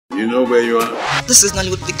You know where you are? This is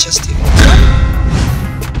Nollywoodpicturestv.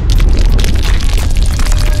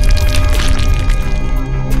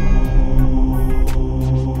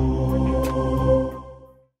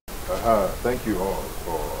 Thank you all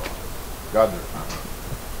for gathering.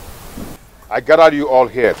 I gathered you all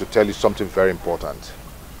here to tell you something very important.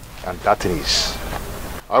 And that is,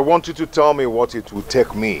 I want you to tell me what it will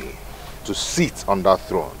take me to sit on that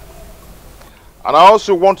throne. And I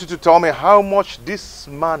also want you to tell me how much this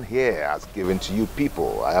man here has given to you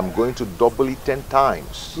people. I am going to double it 10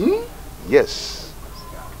 times. Yes.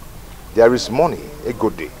 There is money, a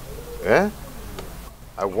good day.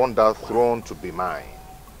 I want that throne to be mine.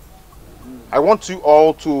 I want you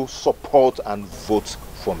all to support and vote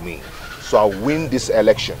for me, so I'll win this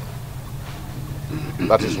election.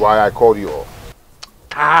 That is why I called you all.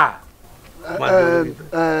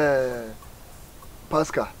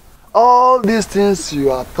 Paschal, all these things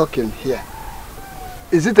you are talking here,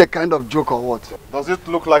 is it a kind of joke or what? Does it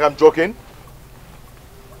look like I'm joking?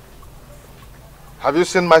 Have you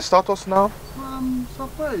seen my status now? I'm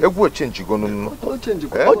surprised. If we change, you go no. Change.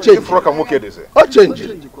 If rock and muke this. Change.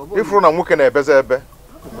 If rock and muke na ebeze ebe.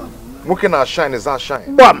 Muke na shine is that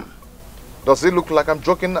shine. Bam. Does it look like I'm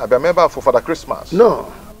joking? I remember for Father Christmas.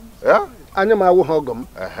 No. Yeah?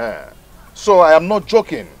 So I am not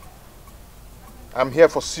joking. I'm here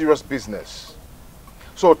for serious business.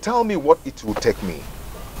 So tell me what it will take me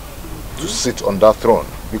to sit on that throne.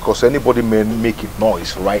 Because anybody may make it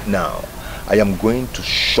noise right now. I am going to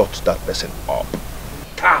shut that person up.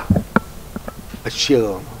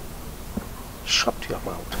 Paschal, shut your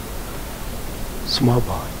mouth. Small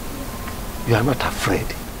boy, you are not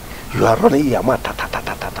afraid. You are running your mouth.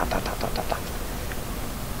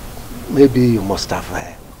 Maybe you must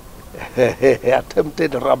have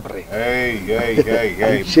attempted robbery.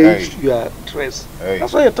 Hey. Changed your dress. Hey.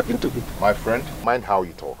 That's why you're talking to me. My friend, mind how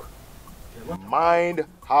you talk. Mind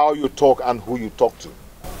how you talk and who you talk to.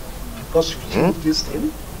 Because you do this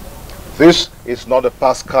thing. This is not the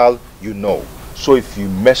Paschal you know. So if you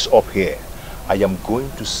mess up here, I am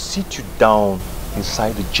going to sit you down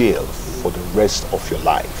inside the jail for the rest of your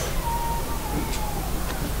life.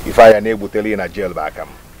 If I am able to tell you in a jail back,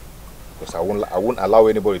 because I won't allow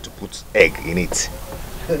anybody to put egg in it.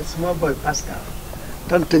 Small boy, Paschal,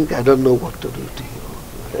 don't think I don't know what to do to you.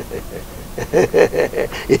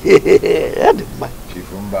 I didn't mind.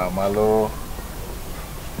 Chifumba Malo.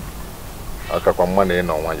 Because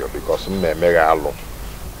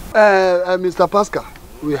Mr. Paschal,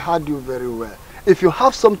 we heard you very well. If you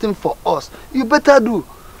have something for us, you better do.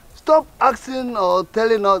 Stop asking or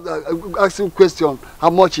telling us, asking questions how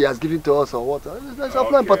much he has given to us or what. That's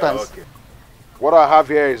of no importance. Okay. What I have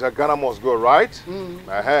here is a Ghana must go, right?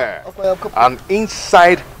 And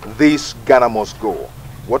inside this Ghana must go,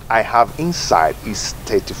 what I have inside is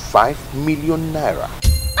 35 million naira.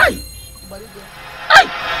 Aye.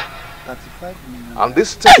 35 million. And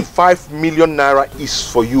this 35 million naira is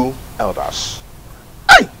for you elders.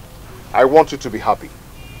 I want you to be happy.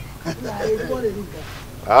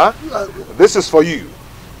 This is for you.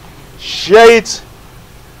 Share it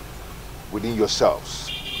within yourselves.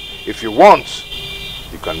 If you want,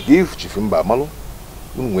 you can give Chifimba Malo.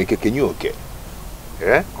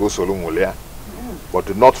 But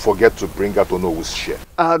do not forget to bring out Ono's share.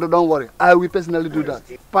 Don't worry, I will personally do that.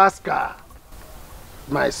 Paschal,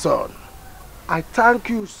 my son, I thank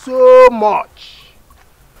you so much.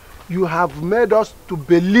 You have made us to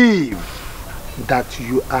believe that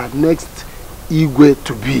you are next Igwe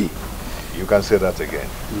to be. You can say that again.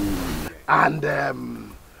 And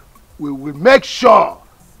we will make sure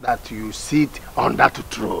that you sit on that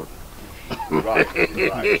throne. Right.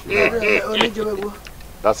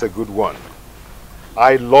 That's a good one.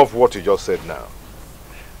 I love what you just said now.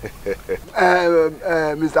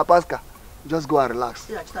 Mr. Paschal, just go and relax.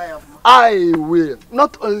 I will.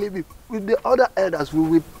 Not only me, with the other elders,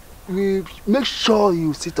 we make sure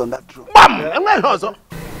you sit on that throne. Bam! I'm going to say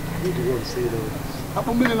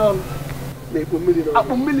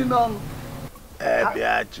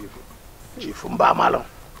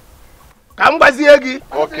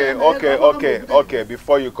Okay.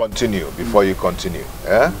 Before you continue,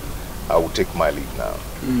 I will take my leave now.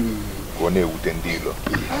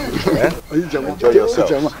 Enjoy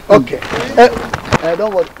yourself. Okay.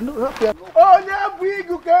 Don't worry.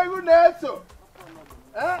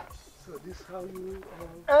 So this is how you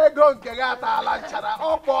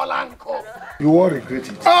won't regret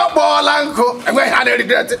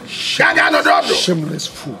it. Shameless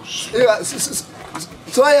fools.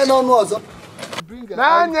 So I know what.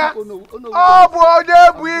 Nanya. Oh, boy,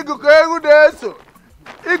 we go.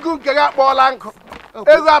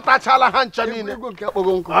 Eza Paschal Hanchanine.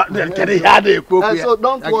 So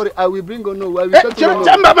don't worry, I will bring on. I will get to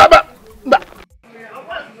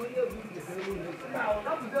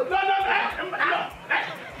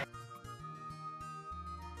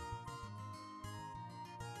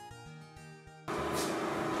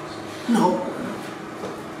No.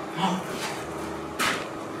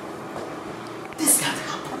 This can't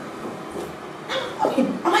happen.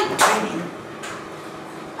 Am I dreaming?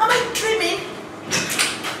 Am I dreaming?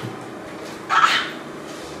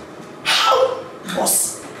 How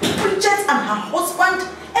was Bridget and her husband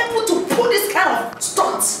able to pull this kind of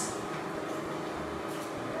stunts?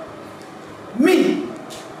 Me,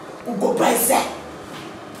 Oguegbu,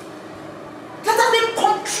 that have been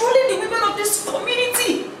controlling the women of this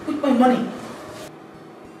community with my money.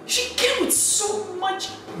 She came with so much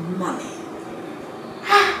money.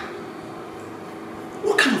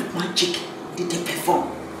 What kind of magic did they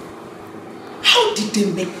perform? How did they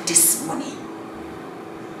make this money?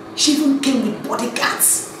 She even came with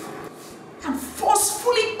bodyguards and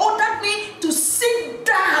forcefully ordered me to sit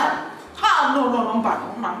down. No,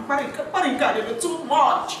 barricade it too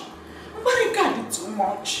much. Barricade it too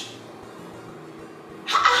much.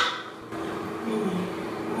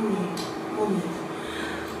 Mommy.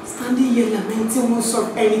 Standing here lamenting won't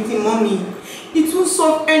solve anything, Mommy. It won't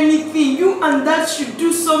solve anything. You and Dad should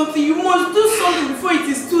do something. You must do something before it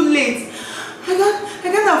is too late. I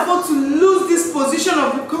can't afford to lose this position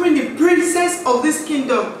of becoming the princess of this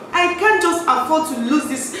kingdom. I can't just afford to lose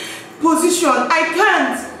this position. I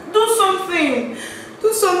can't. Do something.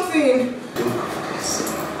 Do something.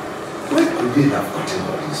 Where could they have gotten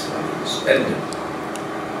all this money to spend them?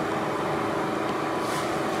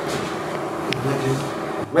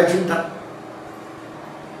 Imagine that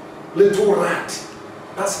little rat,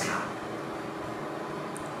 Paschal,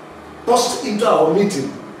 burst into our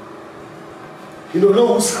meeting. You know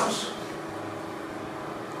whose house?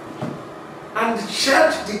 And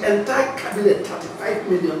charged the entire cabinet 35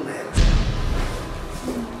 million naira.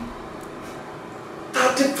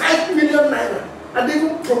 35 million naira. And they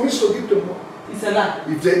even promised to give them more. It's a lie.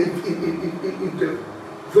 If they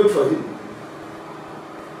vote for him.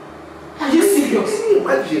 Are you serious? Can you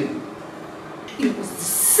imagine? It was the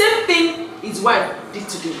same thing his wife did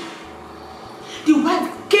today. The wife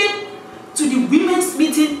came to the women's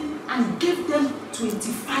meeting and gave them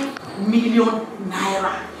 25 million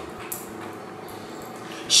naira.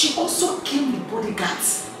 She also came with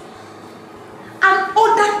bodyguards and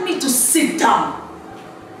ordered me to sit down.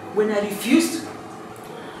 When I refused,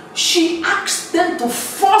 she asked them to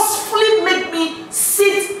forcefully make me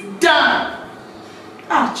sit down.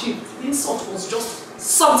 Chief, the insult was just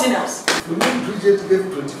something else. You mean Bridget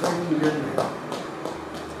gave 25 million naira?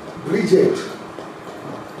 Bridget.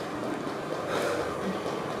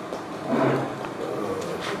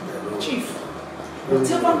 Chief,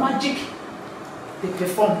 whatever magic they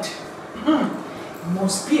performed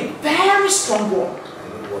must be a very strong one.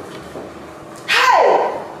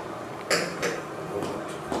 Hey!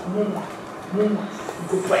 Mama,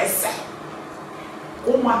 go for a sec.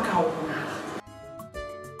 Oh my God.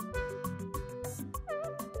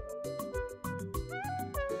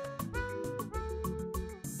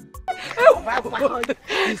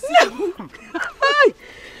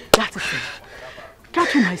 That is it.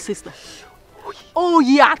 Catch my sister. Oh,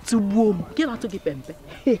 yeah, to womb. Get out to the pempe.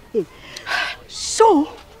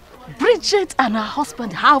 So, Bridget and her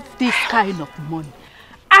husband have this kind of money.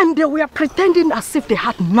 And they were pretending as if they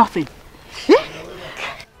had nothing.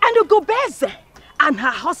 And Oguegbu and her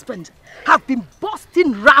husband have been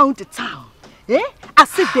busting round the town.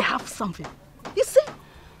 As if they have something. You see?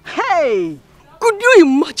 Hey! Could you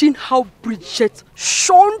imagine how Bridget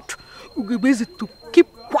shunned Oguegbu to keep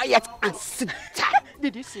quiet and sit down?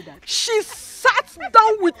 Did you see that? She sat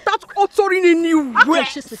down without uttering any word.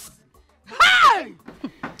 Hey!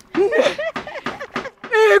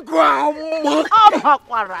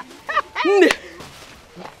 Okpara.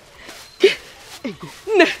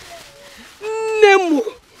 Nemo.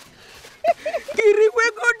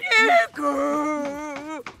 Iriwego.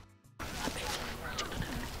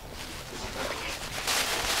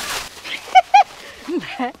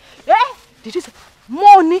 Did you say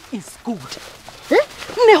money is good?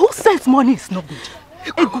 Who says money is not good?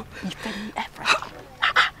 You tell me everything.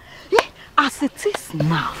 As it is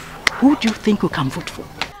now, who do you think we can vote for?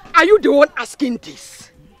 Are you the one asking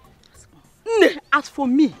this? As for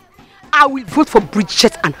me, I will vote for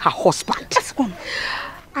Bridget and her husband.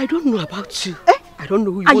 I don't know about you. I don't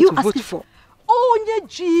know who you want to vote for. Onye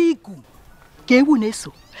Jigu.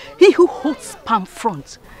 He who holds palm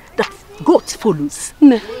front, that Goat follows.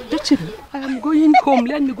 No, I am going home.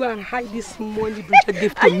 Let me go and hide this money Bridget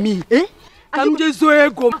gave to me. Eh? I'm just so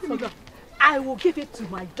go. I will give it to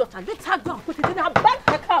my daughter. Let her go and put it in her bank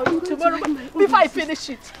account tomorrow before I finish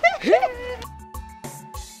it.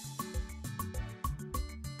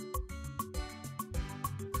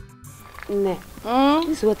 Ne,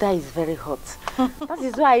 this water is very hot. That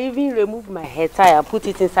is why I even remove my hair tie and put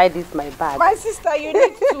it inside this my bag. My sister, you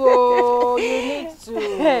need to. You need to.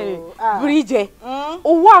 Hey, Bridget,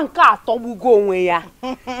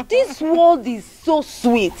 this world is so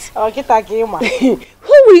sweet. Who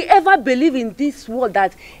will ever believe in this world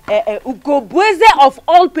that Ugobueze of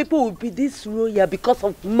all people will be this royal because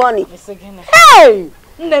of money? Hey!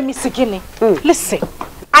 Listen,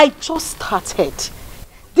 I just started.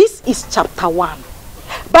 This is chapter 1.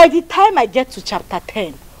 By the time I get to chapter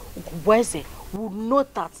 10, Ugobueze will know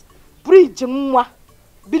that Bridget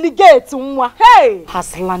Billy Gates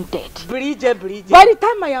has landed. Bridget. By the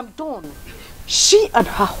time I am done, she and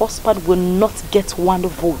her husband will not get 1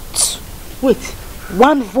 vote. Wait,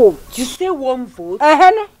 1 vote. You say 1 vote?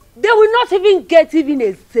 They will not even get even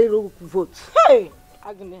a 0 vote. Hey!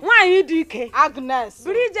 Agnes. Why you do it? Agnes.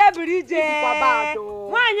 Bridget.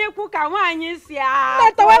 Why you cook and why you see?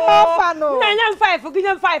 Let away my fan.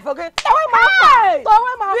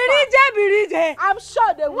 Bridget. I'm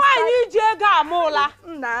sure they will. Why you jega mola?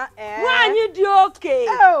 Why you do okay?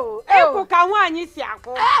 Oh. Cook and why you see?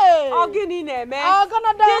 Ogini name.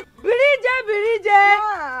 Bridget.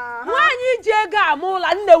 Why you jega mola?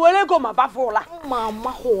 Nde go mabafola. Mama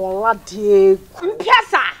hola die.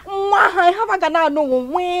 Mpiasa. I have a gana no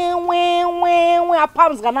when a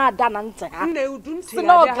palms gonna dance.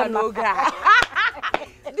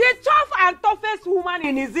 The tough and toughest woman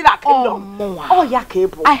in Ezira kingdom. Oh,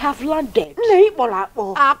 Yakebo. I have landed.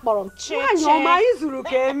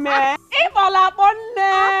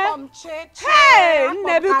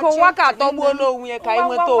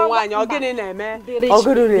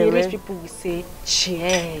 English people will say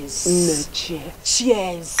cheers.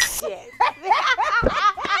 Cheers.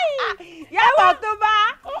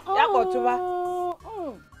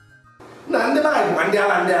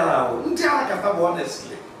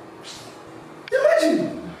 Honestly.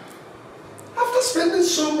 Imagine, after spending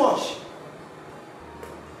so much,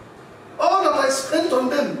 all that I spent on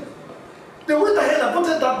them, they went ahead and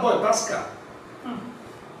voted that boy, Paschal.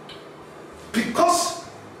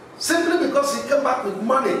 Simply because he came back with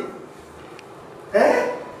money.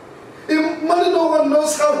 Money no one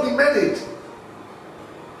knows how he made it.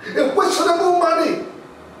 A questionable money.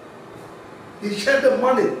 He shared the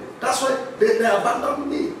money. That's why they abandoned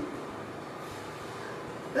me.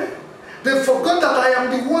 They forgot that I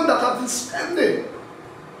am the one that have been spending.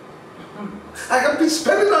 I have been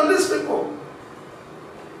spending on these people.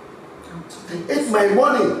 They ate my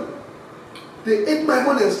money. They ate my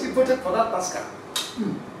money and still voted for that Paschal.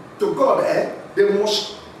 To God, they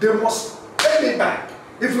must pay me back.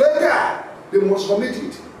 If later, they must commit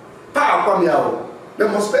it. They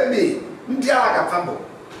must pay me.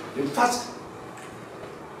 In fact,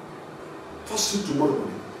 first thing tomorrow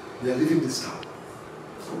morning, we are leaving this town.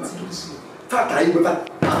 Go back to the sea. Let them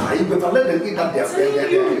eat that they are paying.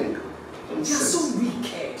 They are so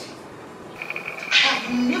wicked. I have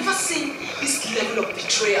never seen this level of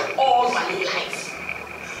betrayal all my life.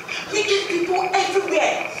 Wicked people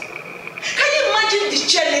everywhere. Can you imagine the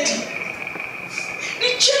chairlady? The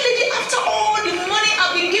chairlady, after all the money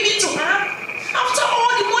I've been giving to her, after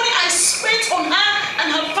all the money I spent on her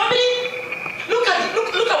and her family, look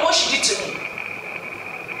at what she did to me.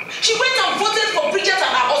 She went and voted for Bridget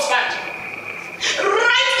and her husband.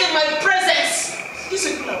 Right in my presence. These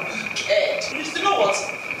people are wicked. You know what?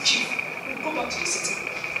 Chief, we'll go back to the city.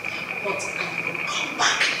 But I will come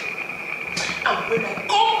back. And when I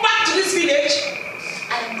come back to this village,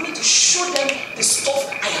 I am going to show them the stuff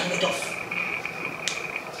I am made of.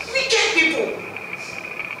 Wicked people.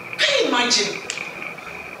 Can you imagine?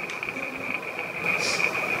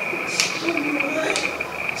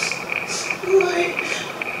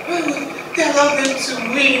 Why would they allow them to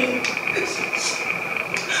win?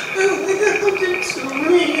 Why would they allow them to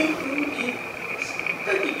win?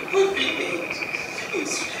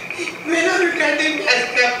 We're not regarding me as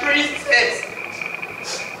their princess.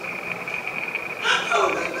 How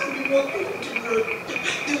would I not be walking on the road?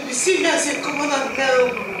 They will be seeing me as a commoner girl.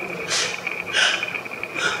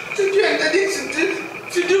 Don't you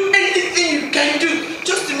expect to do anything you can do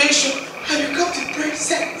just to make sure I become the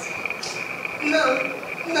princess? No,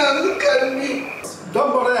 look at me.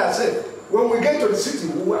 Don't bother yourself. When we get to the city,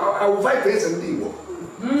 I will fight SMD.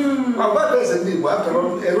 I'll fight SMD. After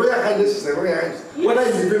all, a royal highness is a royal highness. Whether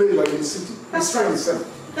in the village or in the city, it's fine itself.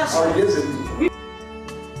 That's I'll right. get it.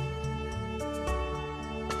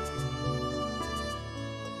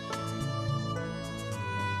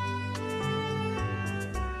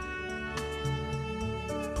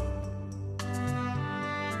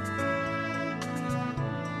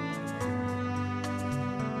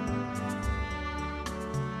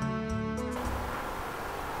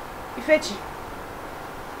 Ifechi,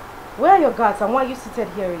 where are your guards and why are you seated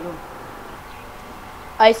here alone?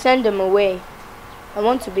 I send them away. I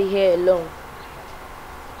want to be here alone.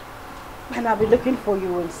 And I'll be looking for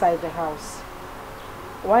you inside the house.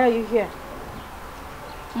 Why are you here?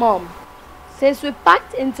 Mom, since we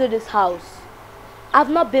packed into this house, I've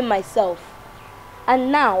not been myself.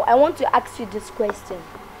 And now I want to ask you this question.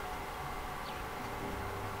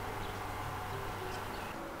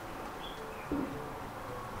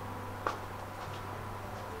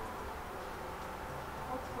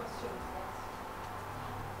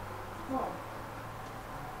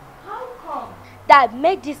 Dad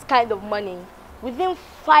made this kind of money within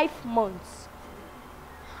 5 months.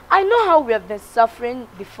 I know how we have been suffering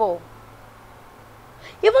before.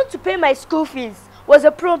 Even to pay my school fees was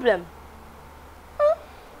a problem.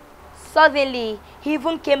 Suddenly, he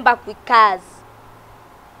even came back with cars.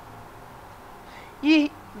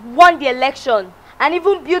 He won the election and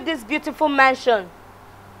even built this beautiful mansion.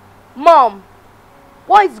 Mom,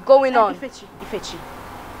 what is going on? Ifechi,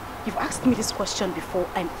 you've asked me this question before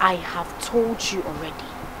and I have told you already.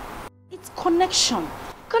 It's connection.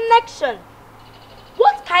 Connection?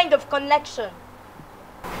 What kind of connection?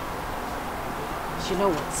 You know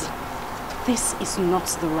what? This is not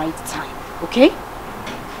the right time, okay?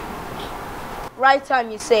 Right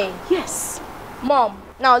time, you say? Yes. Mom,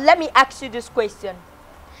 now let me ask you this question.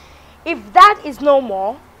 If Dad is no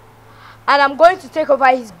more, and I'm going to take over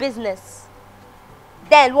his business,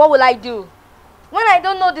 then what will I do? When I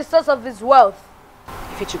don't know the source of his wealth?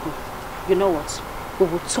 Ifechuku, you know what? We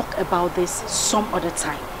will talk about this some other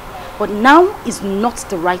time. But now is not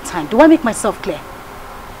the right time. Do I make myself clear?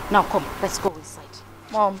 Now come, let's go inside.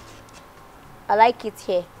 Mom, I like it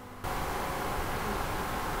here.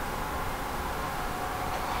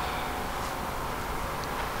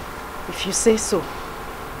 If you say so.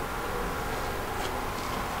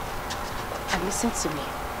 And listen to me.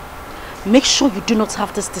 Make sure you do not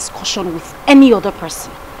have this discussion with any other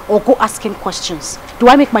person or go asking questions. Do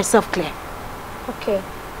I make myself clear? Okay.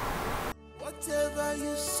 Whatever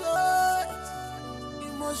you sow,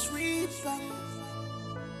 you must reap.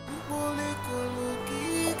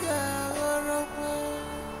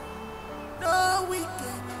 No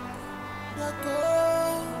wicked, no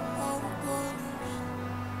go unpunished.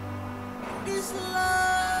 This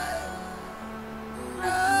life,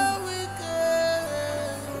 no wicked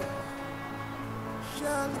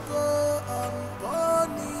shall go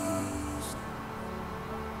unpunished.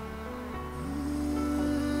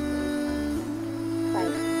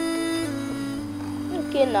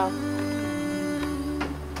 Okay now.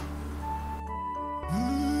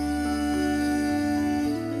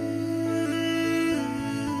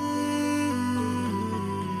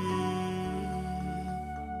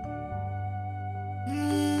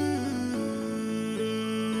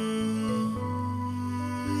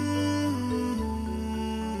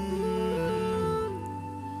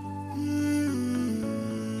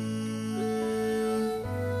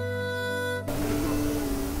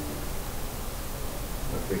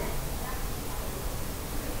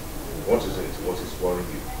 What is it? What is worrying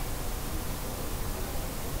you?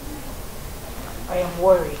 I am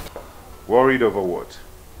worried. Worried over what?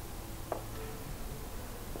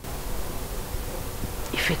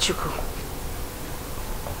 Ifechuku,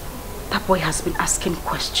 that boy has been asking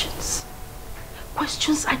questions.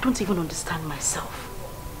 Questions I don't even understand myself.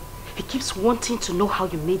 He keeps wanting to know how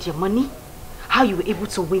you made your money, how you were able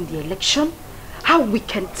to win the election, how we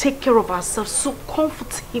can take care of ourselves so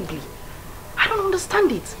comfortably. I don't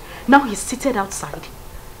understand it. Now he's seated outside,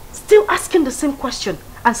 still asking the same question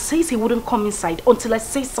and says he wouldn't come inside until I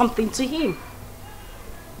say something to him.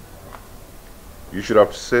 You should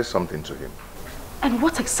have said something to him. And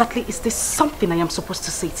what exactly is this something I am supposed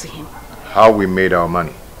to say to him? How we made our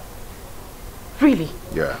money. Really?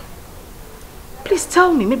 Yeah. Please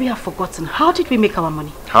tell me, maybe I've forgotten. How did we make our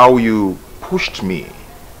money? How you pushed me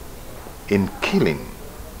in killing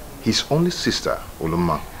his only sister,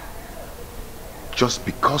 Oluma. Just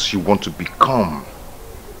because you want to become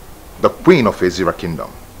the queen of Ezira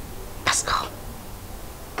kingdom. Paschal,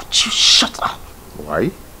 would you shut up?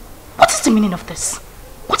 Why? What is the meaning of this?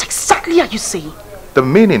 What exactly are you saying? The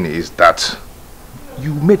meaning is that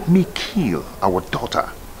you made me kill our daughter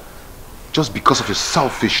just because of your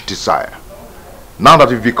selfish desire. Now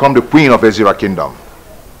that you've become the queen of Ezira kingdom,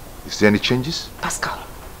 Is there any changes? Paschal,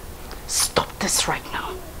 stop this right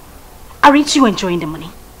now. Aren't you enjoying the money?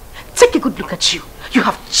 Take a good look at you. You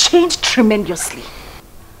have changed tremendously.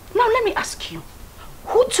 Now let me ask you,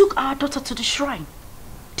 who took our daughter to the shrine?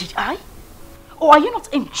 Did I? Or are you not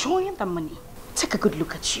enjoying the money? Take a good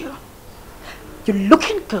look at you. You're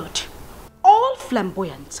looking good. All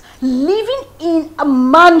flamboyant. Living in a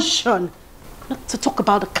mansion. Not to talk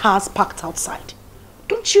about the cars parked outside.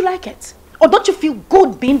 Don't you like it? Or don't you feel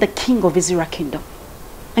good being the king of Ezira kingdom?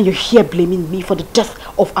 And you're here blaming me for the death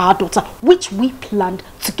of our daughter, which we planned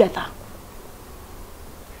together.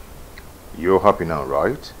 You're happy now,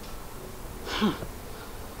 right?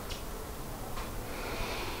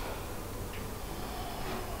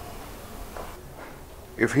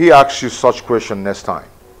 If he asks you such question next time,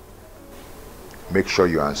 make sure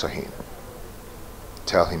you answer him.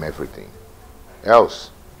 Tell him everything. Else,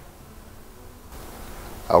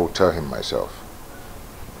 I will tell him myself.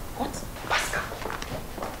 What? Paschal!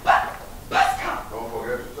 Paschal! Don't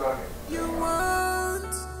forget to tell him. You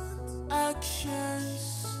want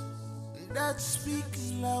actions that speak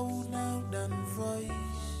louder than voice.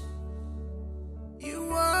 You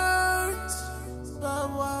want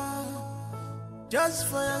power just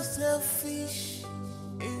for your selfish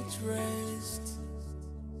interest.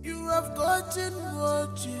 You have gotten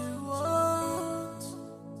what you want.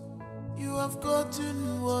 You have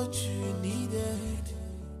gotten what you needed.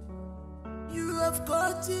 You have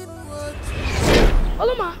gotten what you...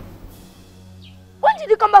 Oloma, when did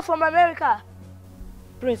you come back from America?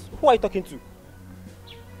 Prince, who are you talking to?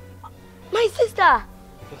 My sister.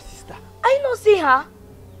 Your sister? I not see her.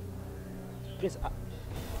 Prince,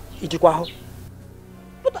 Ijikwaho.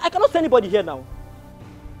 But I cannot see anybody here now.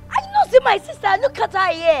 I not see my sister. Look at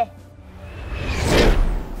her here.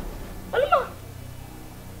 Oloma.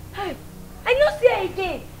 Hey, I not see her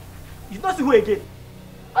again. You not see who again?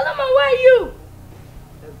 Oloma, where are you?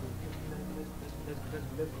 Let's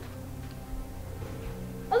go.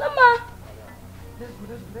 Oloma. Let's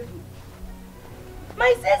go.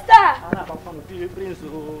 My sister. Prince.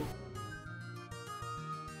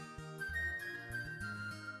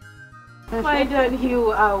 My dad,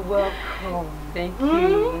 you are welcome. Thank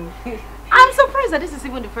you. I'm surprised that this is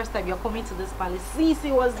even the first time you're coming to this palace.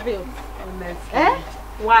 Sisi was built. Honestly. Eh?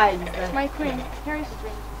 Why is that? My queen, here is a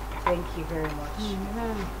drink. Thank you very much.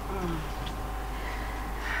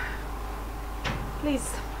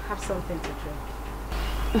 Please have something to drink.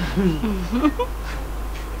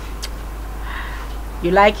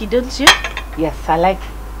 You like it, don't you? Yes, I like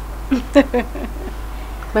it.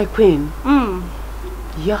 My queen,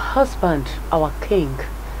 your husband, our king,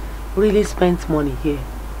 really spends money here.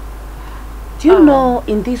 Do you know,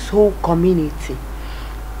 in this whole community,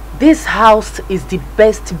 this house is the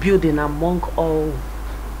best building among all.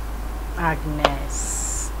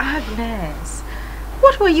 Agnes,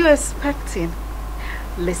 what were you expecting?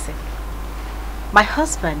 Listen, my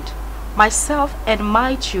husband, myself and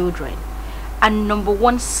my children are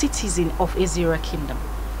 #1 citizen of Ezira kingdom.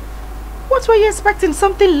 What were you expecting?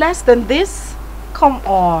 Something less than this? Come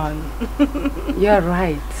on. You're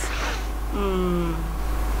right.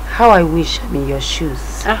 How I wish I'm in your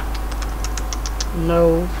shoes.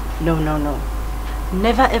 No.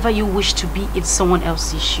 Never ever you wish to be in someone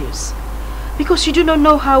else's shoes. Because you do not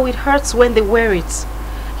know how it hurts when they wear it.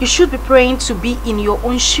 You should be praying to be in your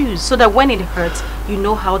own shoes so that when it hurts, you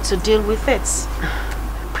know how to deal with it.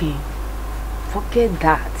 Queen, forget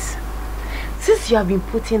that. Since you have been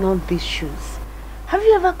putting on these shoes, have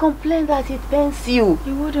you ever complained that it pains you?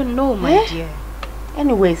 You wouldn't know, my dear.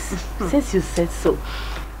 Anyways, since you said so,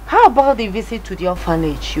 how about the visit to the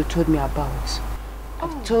orphanage you told me about?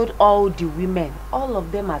 I've told all the women, all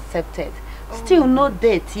of them accepted. Still no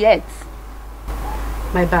date yet.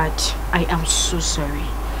 My bad. I am so sorry.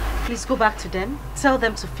 Please go back to them. Tell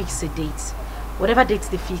them to fix a date. Whatever date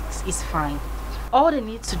they fix is fine. All they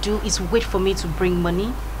need to do is wait for me to bring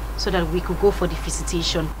money so that we could go for the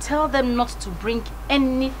visitation. Tell them not to bring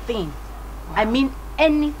anything. I mean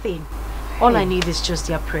anything. All I need is just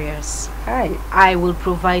their prayers. I will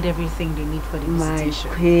provide everything they need for the visitation.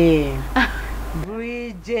 My queen.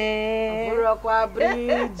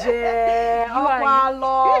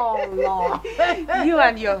 You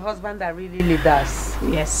and your husband are really leaders.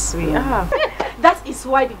 Yes, we are. That is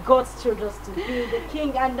why the gods chose us to be the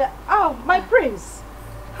king and the... Oh, my prince.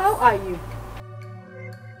 How are you?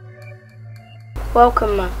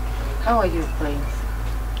 Welcome, ma. How are you, prince?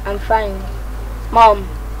 I'm fine. Mom,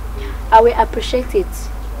 I will appreciate it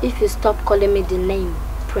if you stop calling me the name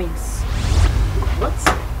Prince. What?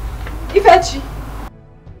 Ifechi!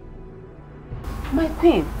 My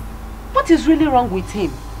queen, what is really wrong with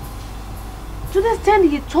him? To the extent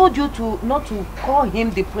he told you to not to call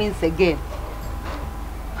him the prince again.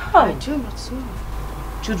 I do not know.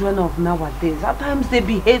 Children of nowadays, at times they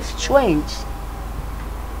behave strange.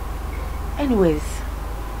 Anyways,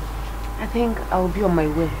 I think I'll be on my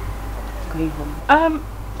way. Going home.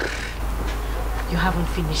 You haven't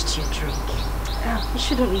finished your drink. You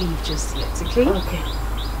shouldn't leave just yet, okay? Okay.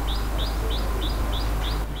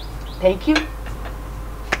 Thank you.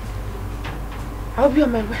 I'll be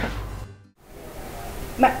on my way.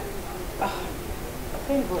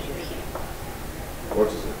 Thank God you're here. What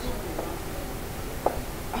is it?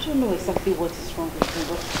 I don't know exactly what is wrong with him,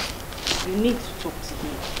 but you need to talk to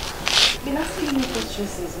him. He's been asking me questions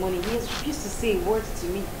since morning. He has refused to say a word to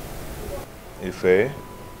me. Ife?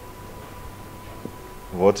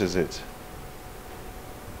 What is it?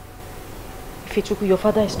 Ifechuku, your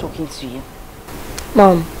father is talking to you.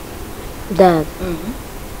 Mom, Dad,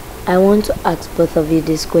 I want to ask both of you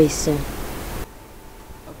this question.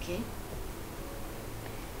 Okay.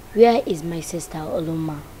 Where is my sister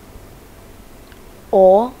Oloma?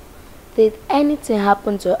 Or did anything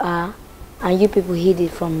happen to her and you people hid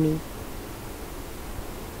it from me?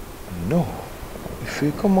 No.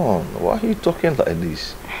 Ife, come on. Why are you talking like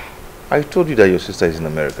this? I told you that your sister is in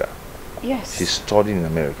America. Yes. She's studying in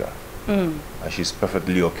America. And she's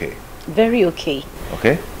perfectly okay. Very okay.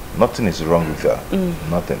 Okay? Nothing is wrong with her.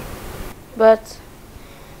 Nothing. But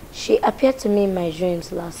she appeared to me in my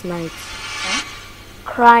dreams last night.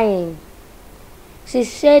 Crying. She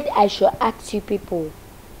said I should ask you people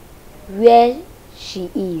where she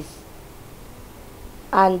is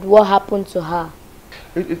and what happened to her.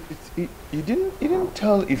 You didn't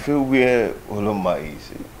tell Ife where Oloma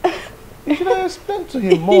is. You should have explained to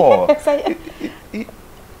him more. Yes,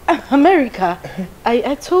 America.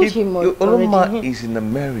 I told him already. Oloma is in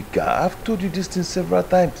America. I've told you this thing several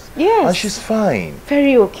times. Yes. And she's fine.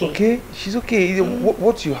 Very okay. Okay? She's okay.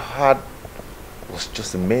 What you had was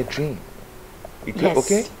just a mere dream. Yes.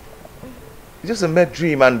 Okay? It's just a mere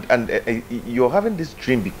dream, and you're having this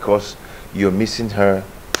dream because you're missing her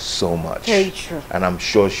so much. Very true. And I'm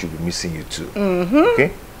sure she'll be missing you too.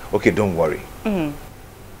 Okay? Okay, don't worry.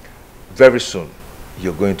 Very soon,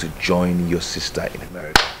 you're going to join your sister in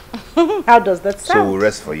America. How does that sound? So we'll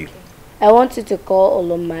rest for you. I want you to call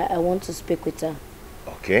Oloma. I want to speak with her.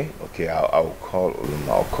 Okay? Okay, I'll call Oloma.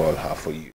 I'll call her for you.